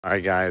All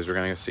right, guys, we're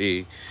gonna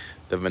see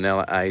the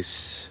Vanilla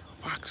Ice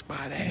Fox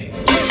Body.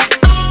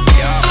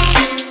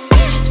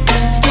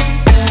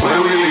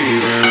 Where we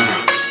leaving?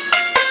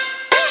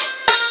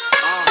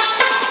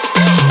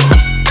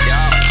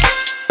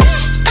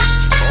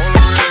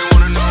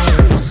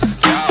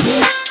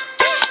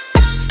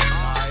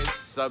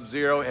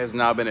 Sub-Zero has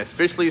now been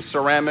officially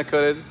ceramic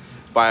coated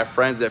by our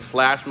friends at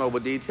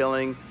Stangmode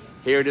Detailing.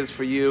 Here it is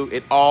for you.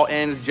 It all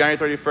ends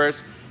January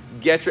 31st.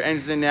 Get your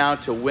engines in now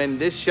to win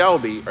this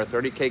Shelby or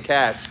 30K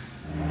cash.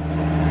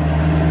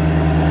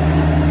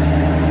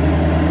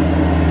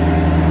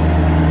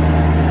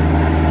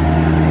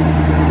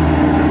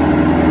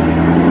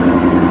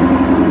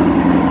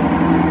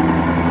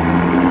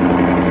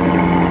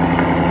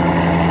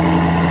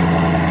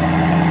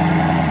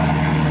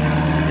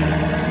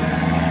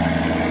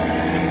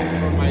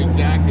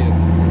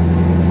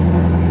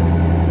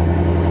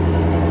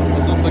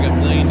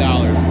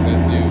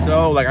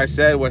 So, like I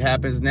said, what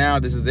happens now,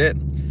 this is it.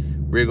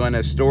 We're going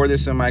to store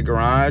this in my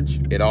garage.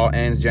 It all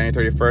ends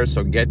January 31st,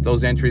 so get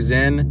those entries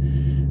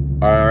in.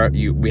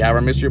 We have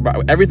our mystery box.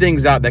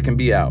 Everything's out that can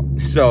be out.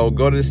 So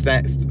go to the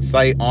site,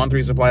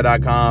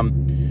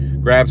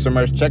 on3supply.com, grab some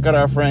merch. Check out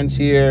our friends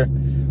here.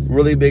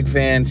 Really big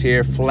fans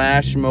here.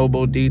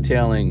 Stangmode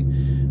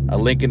Detailing. A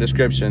link in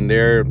description.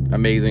 They're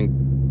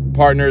amazing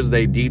partners.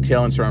 They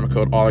detail and ceramic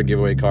coat all our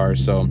giveaway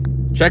cars. So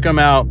check them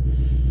out.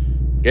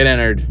 Get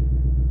entered.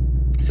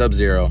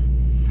 Sub-Zero.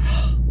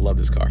 Love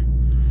this car.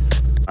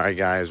 All right,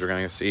 guys, we're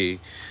gonna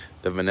see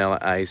the Vanilla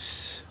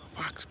Ice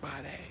Fox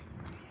Body.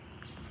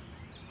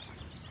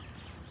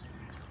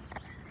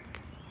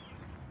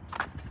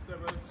 What's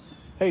up, brother?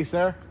 Hey,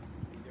 sir.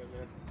 Good,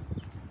 man.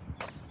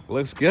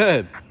 Looks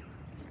good.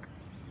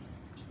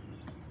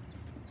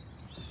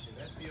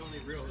 That's the only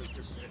real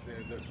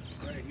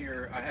right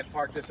here. I had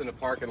parked this in the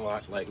parking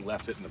lot, like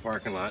left it in the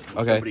parking lot.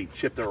 Okay. Somebody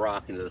chipped a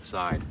rock into the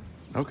side.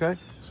 Okay.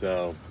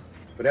 So,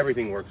 but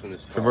everything works on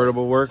this car.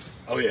 Convertible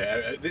works. Oh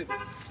yeah.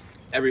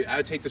 I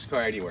would take this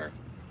car anywhere.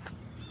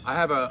 I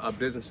have a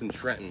business in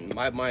Trenton.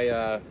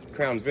 My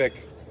Crown Vic,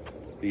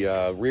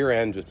 the rear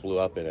end just blew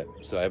up in it,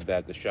 so I have that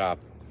at the shop.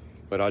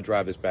 But I'll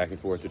drive this back and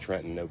forth to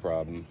Trenton, no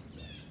problem.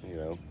 You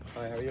know.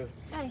 Hi, how are you?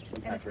 Hi,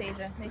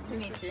 Anastasia. Nice to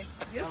meet you.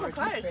 Beautiful Oh,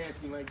 cars.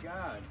 fancy, my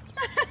God.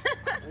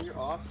 You're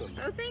awesome.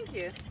 Oh, thank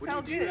you. What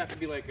do you do? You have to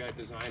be like a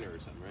designer or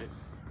something, right?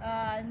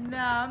 No,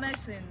 I'm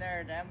actually a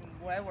nerd.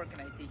 I work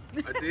in IT.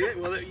 I did?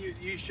 Well,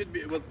 you should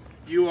be. Well,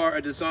 you are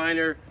a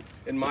designer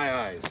in my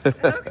eyes.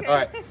 Okay. All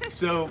right.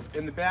 So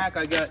in the back,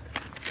 I got.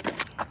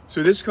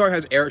 So this car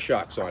has air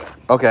shocks on it.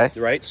 Okay.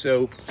 Right.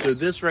 So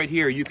this right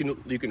here, you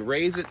can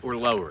raise it or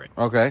lower it.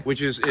 Okay.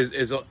 Which is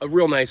a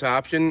real nice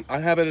option. I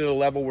have it at a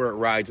level where it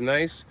rides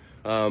nice.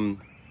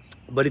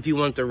 But if you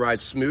want to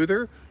ride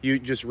smoother, you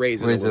just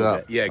raise it a little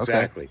bit. Yeah,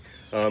 exactly.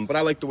 Okay. But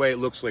I like the way it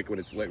looks like when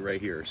it's lit right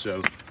here.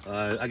 So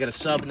I got a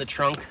sub in the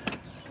trunk,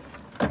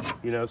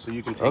 you know, so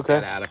you can take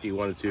that out if you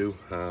wanted to.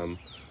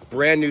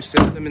 Brand new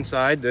system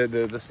inside.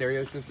 The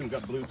stereo system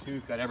got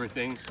Bluetooth, got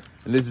everything.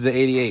 And this is the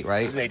 88,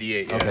 right? This is an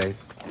 88. Yeah. Okay.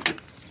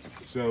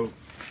 So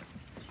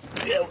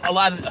yeah, a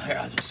lot of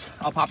here,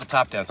 I'll pop the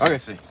top down so you can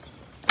see.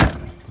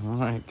 All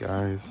right,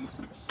 guys.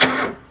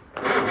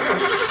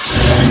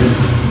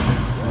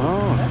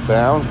 Oh,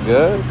 sounds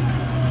good.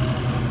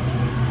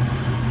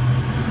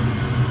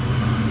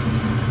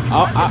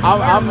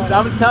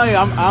 I'm telling you,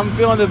 I'm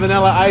feeling the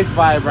Vanilla Ice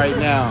vibe right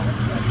now.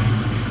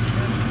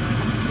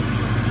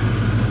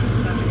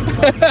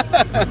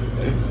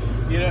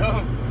 You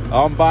know?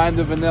 I'm buying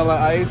the Vanilla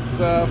Ice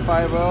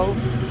 5.0.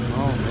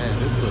 Oh man,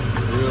 this looks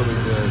really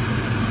good.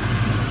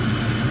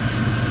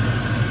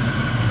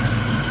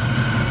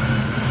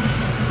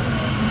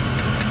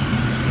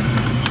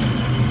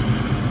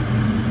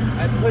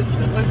 I put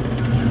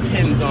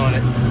pins on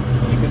it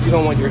because you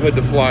don't want your hood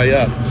to fly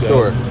up. So.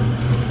 Sure.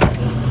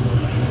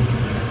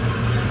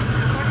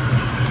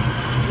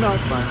 No,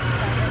 it's fine.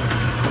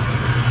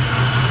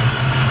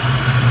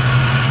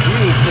 You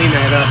can clean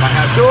that up. I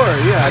have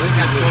yeah. I just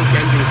have one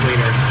engine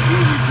cleaner.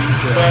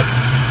 But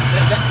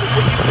if you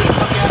put a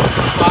hook out with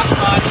the box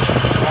body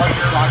or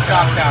your shock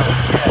tower,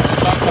 the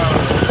shock tower,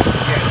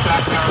 the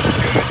shock tower is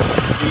good.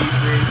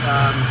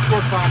 The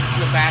torque boxes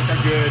in the back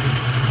are good.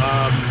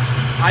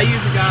 I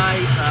use a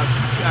guy,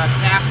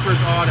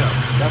 Casper's Auto.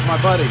 That's my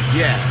buddy.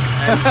 Yeah,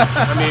 and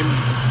I mean,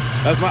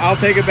 I'll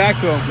take it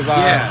back to him because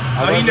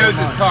he knows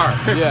his car.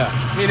 Yeah,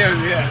 he knows.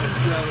 Yeah,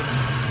 so,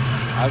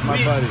 that's my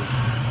buddy.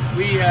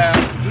 He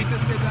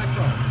just did that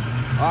car.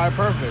 All right,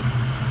 perfect.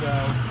 So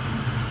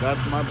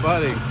that's my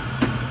buddy.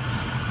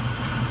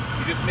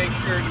 you just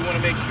you want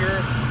to make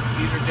sure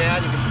these are down.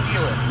 You can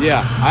feel it.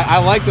 Yeah,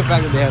 I like the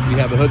fact that we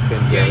have the hood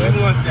pins. Yeah, there.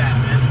 you want that,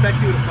 man,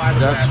 especially with a fiberglass.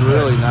 That's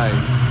really nice.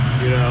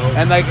 You know.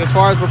 And like as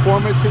far as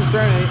performance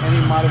concerned, any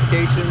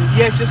modifications?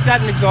 Yeah, it's just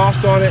got an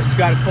exhaust on it. It's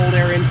got a cold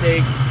air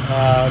intake.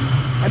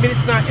 I mean,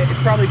 it's not.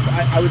 It's probably.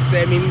 I would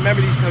say. I mean,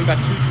 remember these come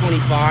about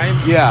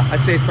 225. Yeah.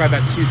 I'd say it's probably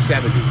about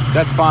 270.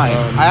 That's fine.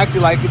 I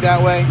actually like it that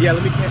way. Yeah.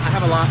 Let me tell you. I've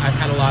had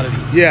a lot of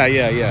these. Yeah.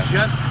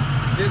 Just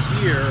this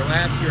year,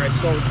 last year, I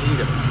sold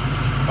 8 of them.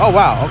 Oh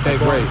wow. Okay,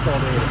 I great. sold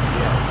 8 of them.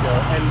 Yeah. So,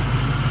 and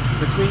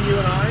between you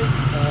and I,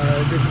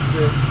 this is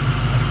the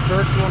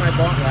first one I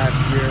bought last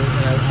year,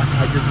 and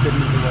I just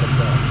didn't even want to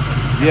sell.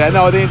 Yeah,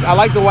 no, I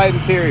like the white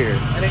interior.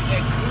 And it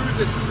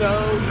cruises so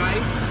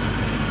nice.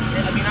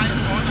 I mean, I'm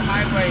on the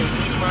highway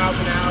 80 miles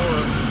an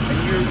hour, and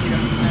you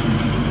know,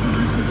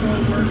 cruise control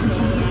works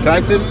all out. Can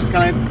I sit?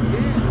 Can I?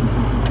 Yeah.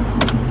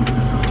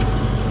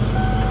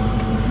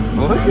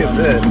 Look at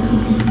this.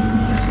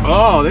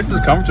 Oh, this is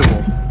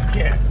comfortable.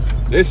 Yeah.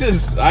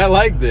 I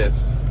like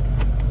this.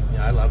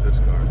 Yeah, I love this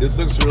car. This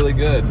looks really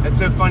good. That's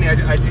so funny. I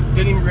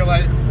didn't even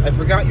realize. I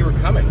forgot you were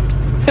coming.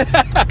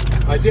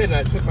 I did. And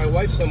I took my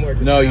wife somewhere.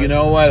 No, you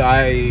know what?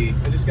 I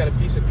just got a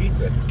piece of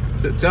pizza.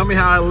 Tell me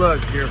how I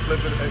look. You're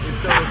flipping. You're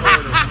still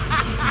recording.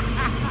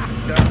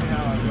 Tell me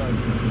how I look.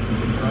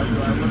 Do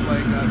I look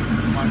like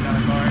my kind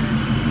of car?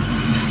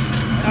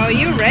 Oh,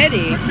 you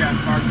ready? Actually, I'm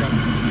parked up.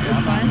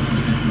 That's fine.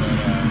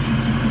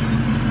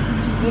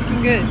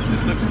 Looking good.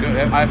 This looks good.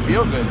 I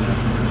feel good now.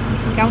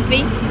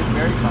 Comfy? It's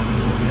very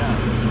comfortable, yeah.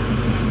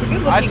 It's a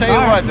good looking I tell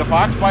car. you what, the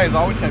Fox Body has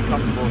always had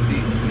comfortable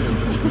seats too.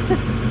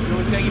 You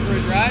want to take you for a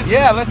drive?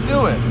 Yeah, let's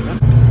do it.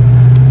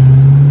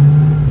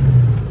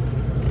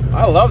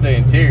 I love the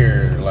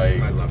interior,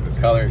 like I love this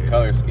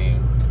color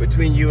scheme.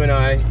 Between you and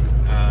I,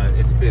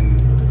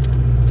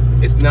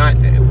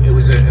 it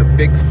was a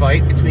big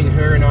fight between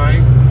her and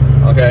I.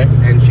 Okay.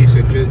 And she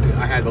said,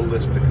 I had to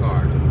list the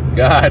car.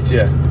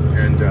 Gotcha.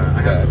 And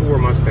I have 4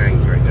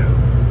 Mustangs right now.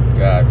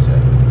 Gotcha.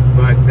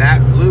 But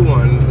that blue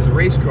one is a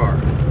race car.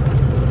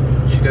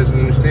 She doesn't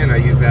understand I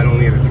use that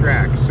only at a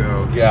track,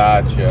 so...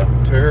 Gotcha.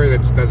 To her,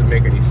 that doesn't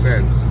make any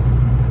sense.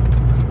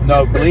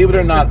 No, believe it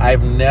or not,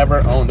 I've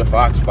never owned a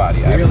Fox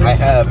Body. Really? I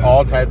have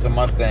all types of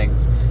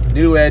Mustangs.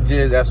 New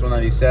Edges,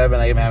 S197,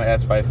 I even have an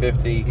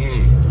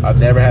S550. I've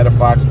never had a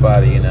Fox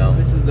Body, you know.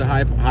 This is the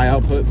high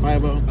output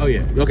 5.0? Oh,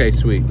 yeah. Okay,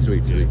 sweet.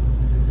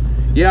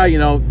 Yeah, you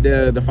know,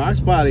 the Fox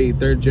Body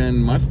 3rd gen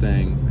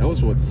Mustang, that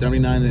was what,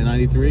 79 to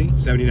 93?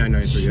 79,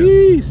 93,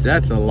 Jeez,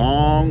 that's a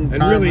long time.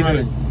 And really,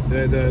 running.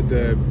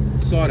 the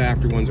sought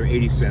after ones are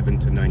 87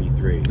 to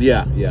 93.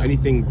 Yeah.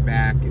 Anything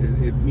back,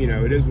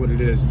 it is what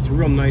it is. It's a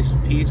real nice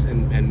piece,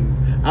 and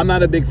I'm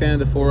not a big fan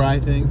of the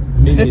 4i thing.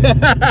 Me neither.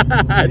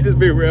 I just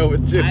be real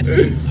with you.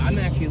 I'm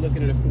actually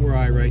looking at a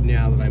 4i right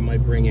now that I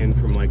might bring in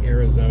from like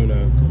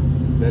Arizona.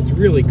 That's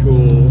really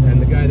cool,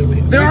 and the guy that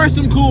there are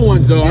some cool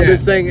ones though. I'm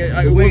just saying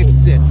the way it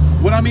sits.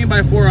 What I mean by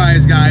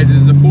 4eyes, guys,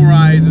 is the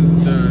 4eyes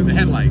is the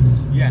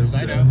headlights. Yes,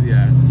 I know.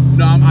 Yeah.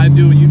 No, I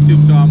do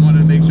YouTube, so I want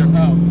to make sure.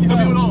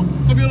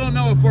 Some people don't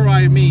know what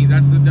 4i means.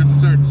 That's a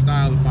certain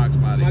style of Fox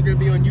Body. Am I gonna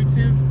be on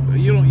YouTube?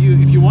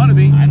 If you want to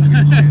be. I don't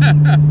give a shit.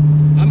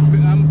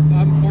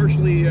 I'm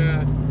partially.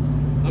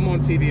 I'm on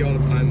TV all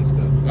the time and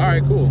stuff. All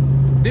right, cool.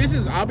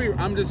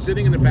 I'm just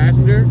sitting in the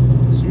passenger,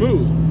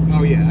 smooth.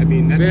 Oh yeah, I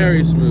mean that's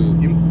very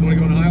smooth. You want to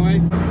go on the highway?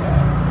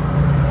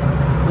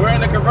 We're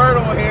in a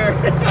convertible here.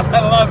 I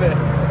love it.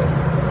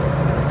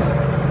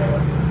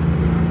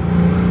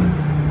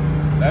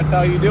 That's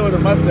how you do with a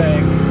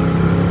Mustang.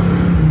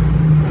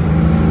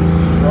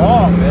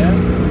 Strong, man.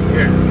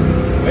 Yeah.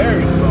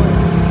 Very strong.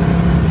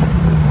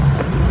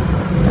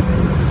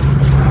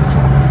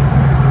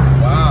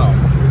 Wow.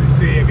 You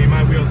see, I mean,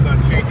 my wheel's not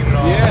shaking at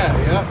all.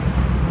 Yeah.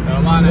 A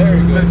lot of,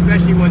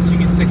 especially once you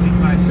get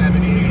 65,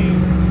 70,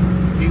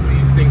 80,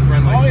 these things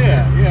run like... Oh,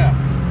 yeah.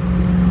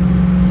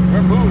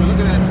 We're moving. Look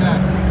at that tap.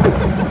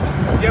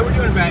 Yeah, we're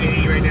doing about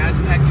 80 right now. It's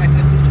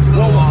a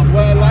little off.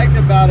 What I liked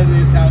about it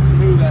is how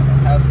smooth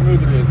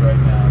it is right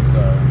now.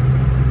 So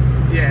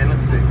yeah, and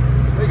let's see.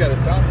 We got a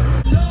sound system.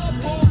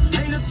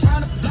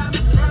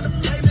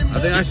 I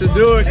think I should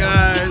do it,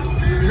 guys.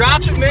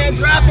 Drop it, man.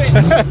 Drop it.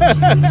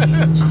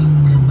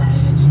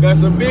 Got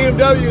some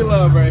BMW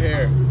love right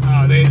here.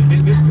 Oh,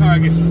 this car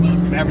gets love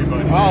from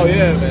everybody. Oh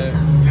yeah, man.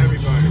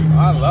 Everybody.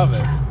 I love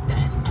it.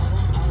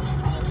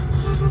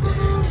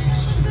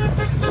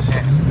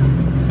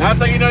 That's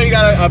how you know you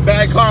got a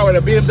bad car with a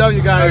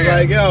BMW guy. Oh, yeah.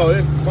 Like, yo,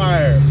 this is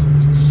fire.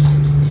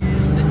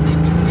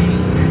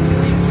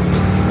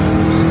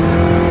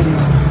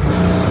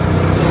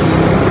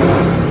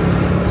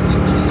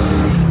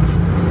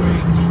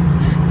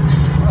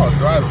 Oh, it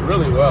drives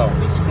really well.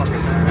 This is fucking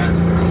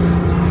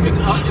badass.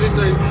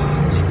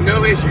 It's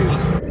no issues.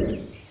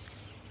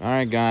 All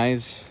right,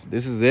 guys,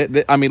 this is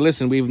it. I mean,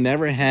 listen, we've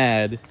never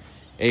had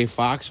a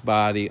Fox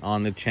Body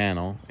on the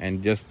channel,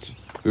 and we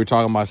were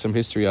talking about some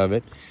history of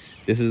it.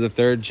 This is the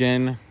 3rd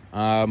gen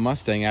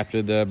Mustang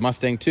after the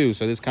Mustang 2.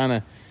 So this kind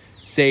of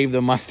saved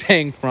the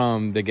Mustang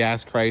from the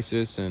gas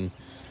crisis. And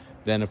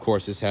then, of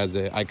course, this has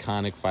the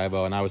iconic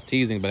 5.0. And I was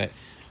teasing, but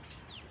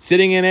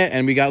sitting in it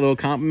and we got a little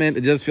compliment.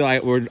 It just feel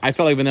like I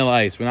felt like Vanilla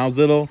Ice when I was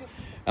little.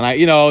 And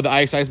the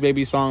Ice Ice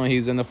Baby song when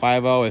he's in the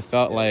 5.0, it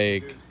felt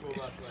like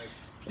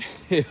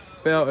it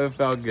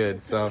felt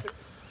good. So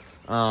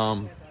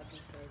all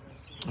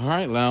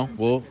right, now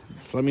so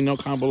let me know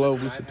comment below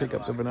if we should pick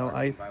up the Vanilla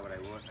Ice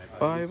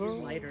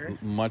 5.0. Lighter.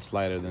 Much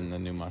lighter than the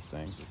new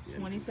Mustang.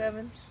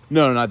 27?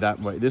 No, not that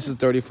way. This is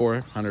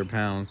 3,400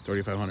 pounds,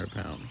 3,500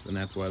 pounds, and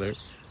that's why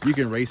You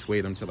can race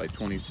weight them to like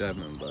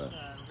 27, but.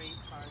 Race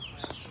cars,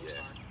 yeah.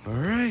 All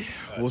right,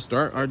 we'll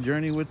start our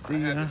journey with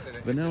the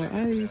vanilla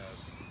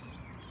ice.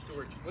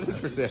 What is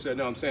for so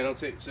no, I'm saying I'll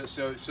take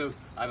so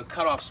I have a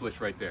cutoff switch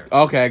right there.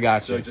 Okay, I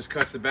got you. So it just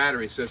cuts the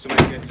battery. So if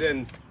somebody gets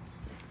in,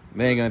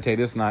 they ain't gonna take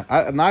this notch.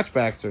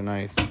 Notchbacks are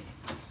nice.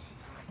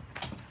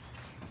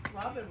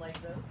 Robin likes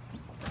it.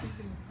 He's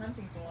been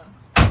hunting for one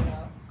for a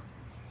while.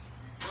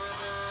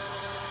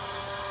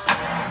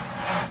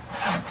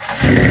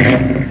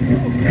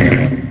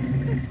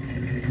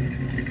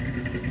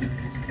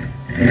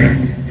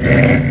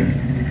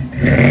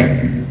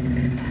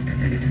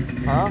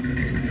 Huh?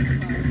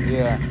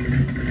 Yeah.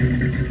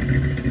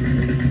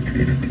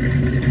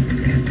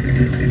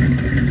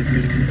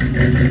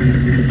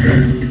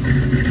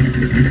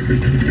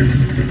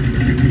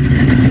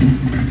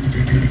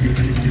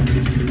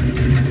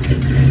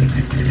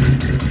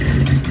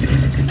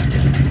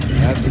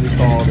 That's what we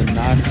call the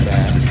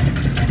notchback.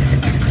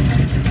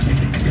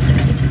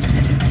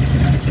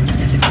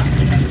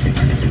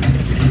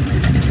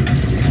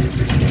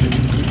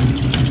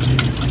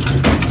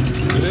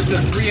 so this is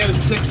a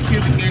 306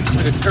 cubic inch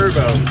with a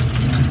turbo.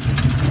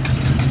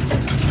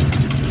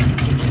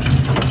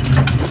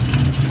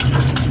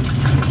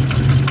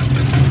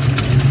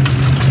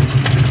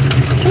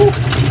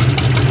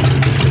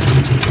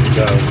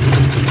 So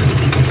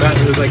that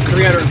was like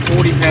 340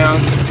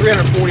 pounds,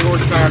 340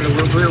 horsepower to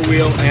the rear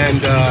wheel,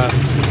 and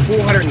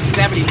 470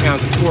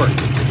 pounds of torque.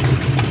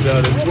 So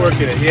the torque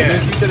in it, yeah. You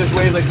said it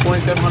weighs like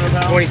 2,700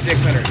 pounds?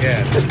 2,600, yeah.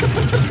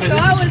 So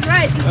I was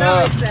right, this is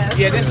how it says.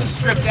 Yeah, this is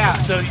stripped out.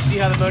 So you see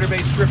how the motor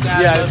base stripped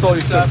out? Yeah, it's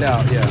totally stripped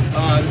out, yeah.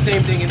 The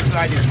same thing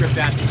inside, they stripped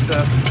out some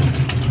stuff.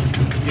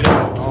 You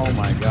know? Oh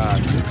my God.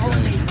 This All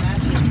thing. these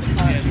matches the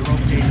car. Yeah, the roll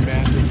cage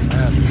matches.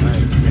 That's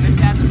nice. And this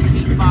has a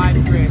C5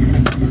 trim.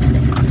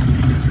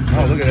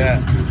 Oh, look at that.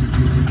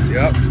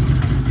 Yep.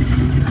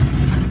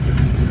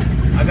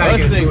 I gotta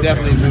This get thing to it,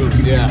 definitely man.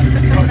 moves, yeah. Oh,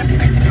 this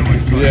thing's so much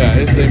fun. Yeah,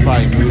 this thing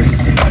probably moves.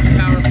 Much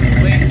power for the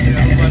weight, you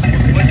know. But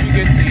once you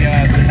get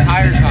the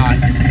tires hot,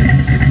 I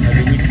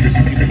mean, you can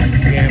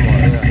jam on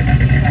it.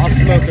 I'll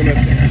smoke them.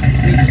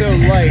 He's so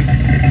light.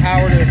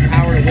 Power to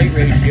weight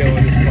ratio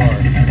in this car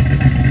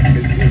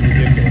is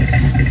ridiculous.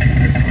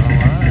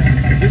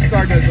 Alright. This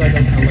car does like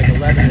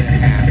 11 and a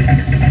half.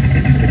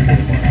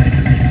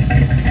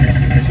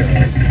 So,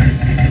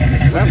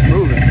 That's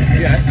moving.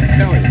 yeah, I'm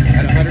telling you,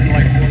 at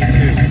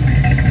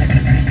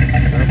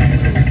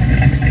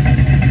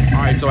 122.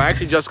 All right, so I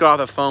actually just got off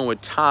the phone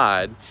with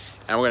Todd,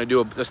 and we're gonna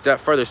do a step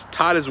further.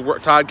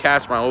 Todd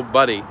Casper, my old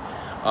buddy,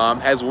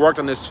 has worked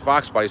on this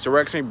Fox body. So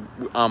we're actually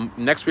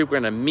next week we're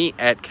gonna meet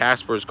at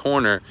Casper's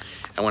Corner,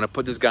 and want to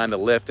put this guy in the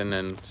lift and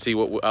then see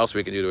what else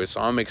we can do to it. So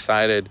I'm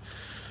excited.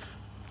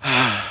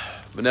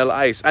 Vanilla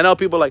ice. I know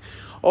people are like,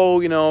 oh,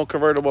 you know,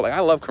 convertible. Like I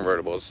love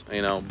convertibles,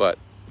 you know, but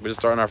we're just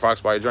starting our Fox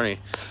body journey.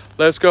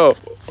 Let's go.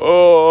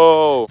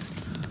 Oh.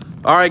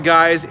 All right,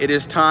 guys, it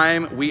is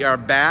time. We are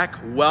back.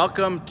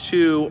 Welcome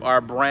to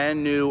our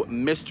brand new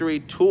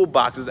mystery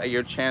toolboxes at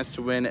your chance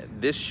to win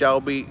this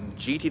Shelby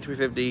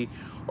GT350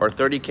 or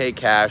 30K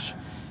cash.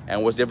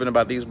 And what's different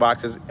about these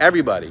boxes?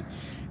 Everybody's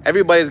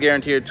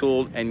guaranteed a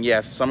tool. And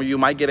yes, some of you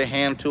might get a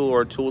hand tool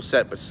or a tool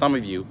set, but some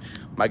of you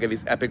might get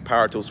these epic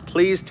power tools.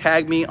 Please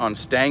tag me on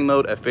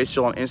Stangmode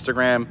Official on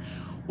Instagram.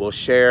 We'll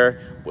share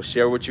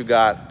what you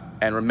got.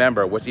 And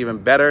remember, what's even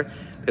better,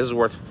 this is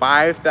worth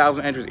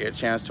 5,000 entries to get a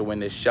chance to win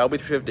this Shelby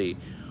 350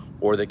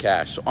 or the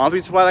cash. So on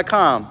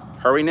 3supply.com,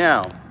 hurry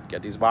now,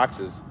 get these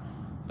boxes.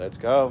 Let's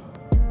go.